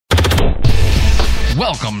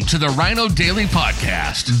Welcome to the Rhino Daily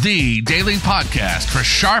Podcast, the daily podcast for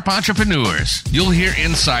sharp entrepreneurs. You'll hear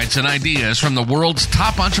insights and ideas from the world's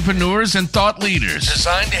top entrepreneurs and thought leaders,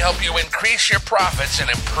 designed to help you increase your profits and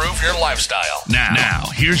improve your lifestyle. Now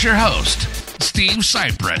here's your host, Steve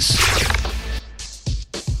Cypress.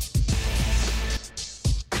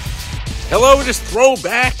 Hello, it is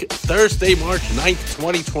Throwback Thursday, March 9th,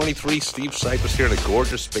 2023. Steve Cypress here on a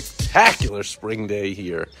gorgeous, spectacular spring day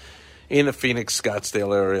here in the Phoenix,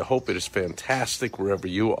 Scottsdale area. Hope it is fantastic wherever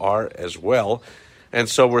you are as well. And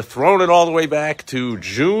so we're throwing it all the way back to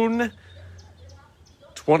June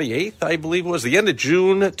 28th, I believe it was, the end of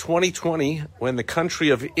June 2020, when the country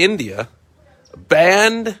of India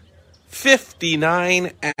banned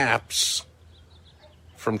 59 apps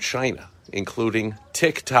from China, including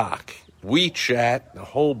TikTok, WeChat, a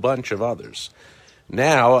whole bunch of others.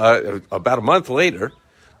 Now, about a month later,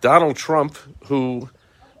 Donald Trump, who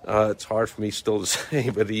it's hard for me still to say,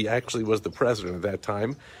 but he actually was the president at that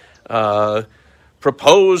time,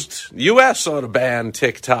 proposed the U.S. ought to ban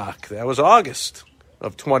TikTok. That was August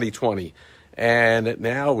of 2020. And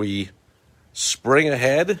now we spring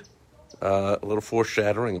ahead, a little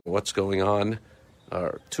foreshadowing of what's going on,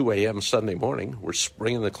 2 a.m. Sunday morning. We're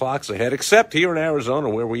springing the clocks ahead, except here in Arizona,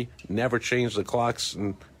 where we never change the clocks,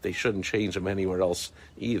 and they shouldn't change them anywhere else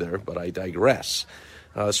either, but I digress.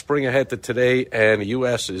 Spring ahead to today, and the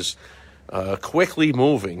U.S. is quickly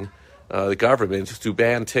moving the government to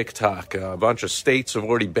ban TikTok. A bunch of states have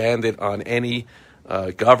already banned it on any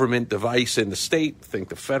government device in the state. I think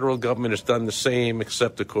the federal government has done the same,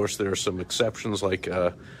 except, of course, there are some exceptions, like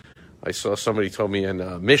I saw somebody told me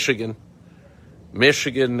in Michigan.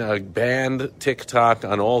 Michigan banned TikTok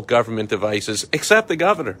on all government devices, except the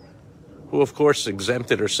governor, who, of course,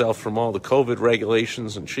 exempted herself from all the COVID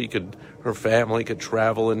regulations, and her family could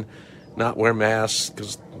travel and not wear masks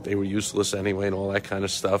because they were useless anyway and all that kind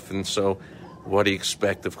of stuff. And so what do you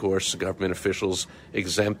expect? Of course, government officials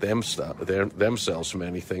exempt themselves from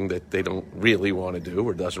anything that they don't really want to do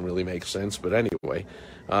or doesn't really make sense. But anyway,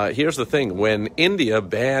 here's the thing. When India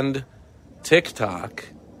banned TikTok,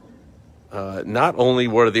 not only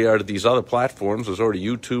were there these other platforms, there's already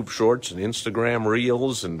YouTube Shorts and Instagram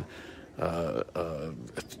Reels and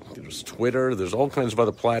there's Twitter, there's all kinds of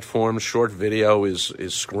other platforms. Short video is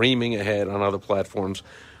screaming ahead on other platforms,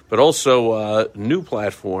 but also new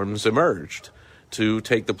platforms emerged to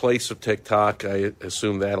take the place of TikTok. I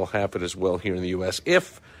assume that'll happen as well here in the U.S.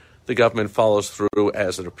 if the government follows through,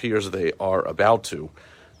 as it appears they are about to.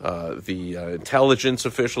 The intelligence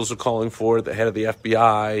officials are calling for it, the head of the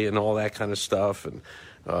FBI and all that kind of stuff, and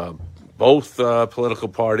both political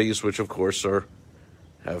parties, which of course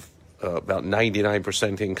have about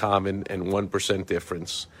 99% in common and 1%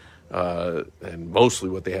 difference. And mostly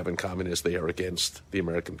what they have in common is they are against the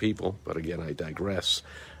American people. But again, I digress.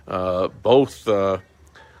 Both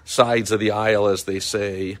sides of the aisle, as they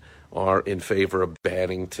say, are in favor of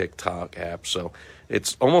banning TikTok apps. So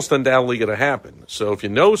it's almost undoubtedly going to happen. So if you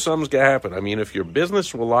know something's going to happen, I mean, if your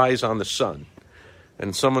business relies on the sun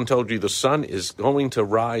and someone told you the sun is going to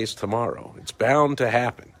rise tomorrow, it's bound to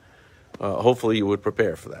happen. Hopefully you would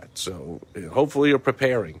prepare for that. So hopefully you're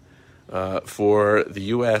preparing for the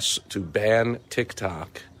U.S. to ban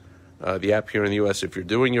TikTok, the app here in the U.S. If you're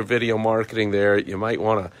doing your video marketing there, you might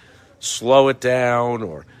want to slow it down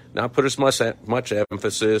or not put as much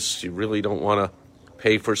emphasis. You really don't want to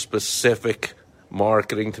pay for specific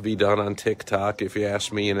marketing to be done on TikTok. If you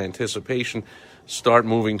ask me, in anticipation, start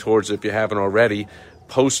moving towards, if you haven't already,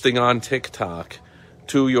 posting on TikTok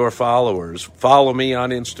to your followers. Follow me on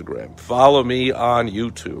Instagram. Follow me on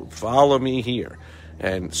YouTube. Follow me here.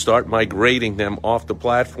 And start migrating them off the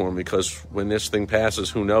platform, because when this thing passes,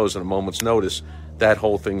 who knows, in a moment's notice, that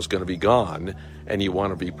whole thing's going to be gone, and you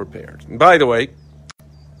want to be prepared. And by the way,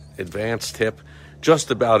 advanced tip,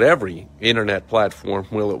 just about every internet platform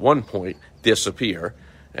will at one point disappear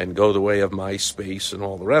and go the way of MySpace and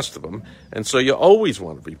all the rest of them. And so you always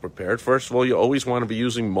want to be prepared. First of all, you always want to be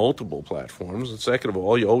using multiple platforms. And second of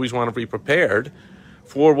all, you always want to be prepared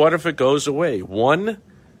for what if it goes away. One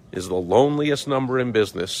is the loneliest number in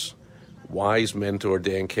business. Wise mentor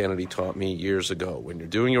Dan Kennedy taught me years ago. When you're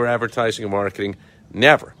doing your advertising and marketing,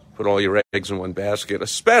 never put all your eggs in one basket,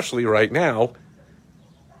 especially right now.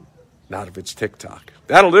 Not if it's TikTok.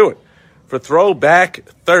 That'll do it for Throwback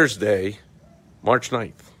Thursday, March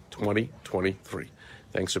 9th, 2023.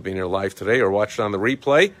 Thanks for being here live today or watched on the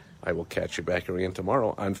replay. I will catch you back here again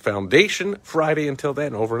tomorrow on Foundation Friday. Until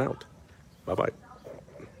then, over and out. Bye-bye.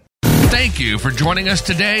 Thank you for joining us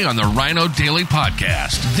today on the Rhino Daily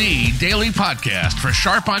Podcast, the daily podcast for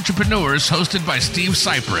sharp entrepreneurs hosted by Steve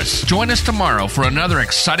Cypress. Join us tomorrow for another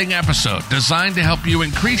exciting episode designed to help you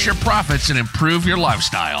increase your profits and improve your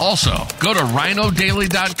lifestyle. Also, go to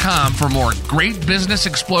rhinodaily.com for more great business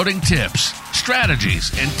exploding tips,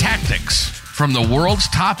 strategies, and tactics from the world's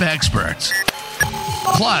top experts.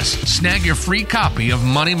 Plus, snag your free copy of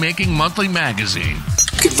Money Making Monthly magazine.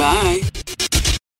 Goodbye.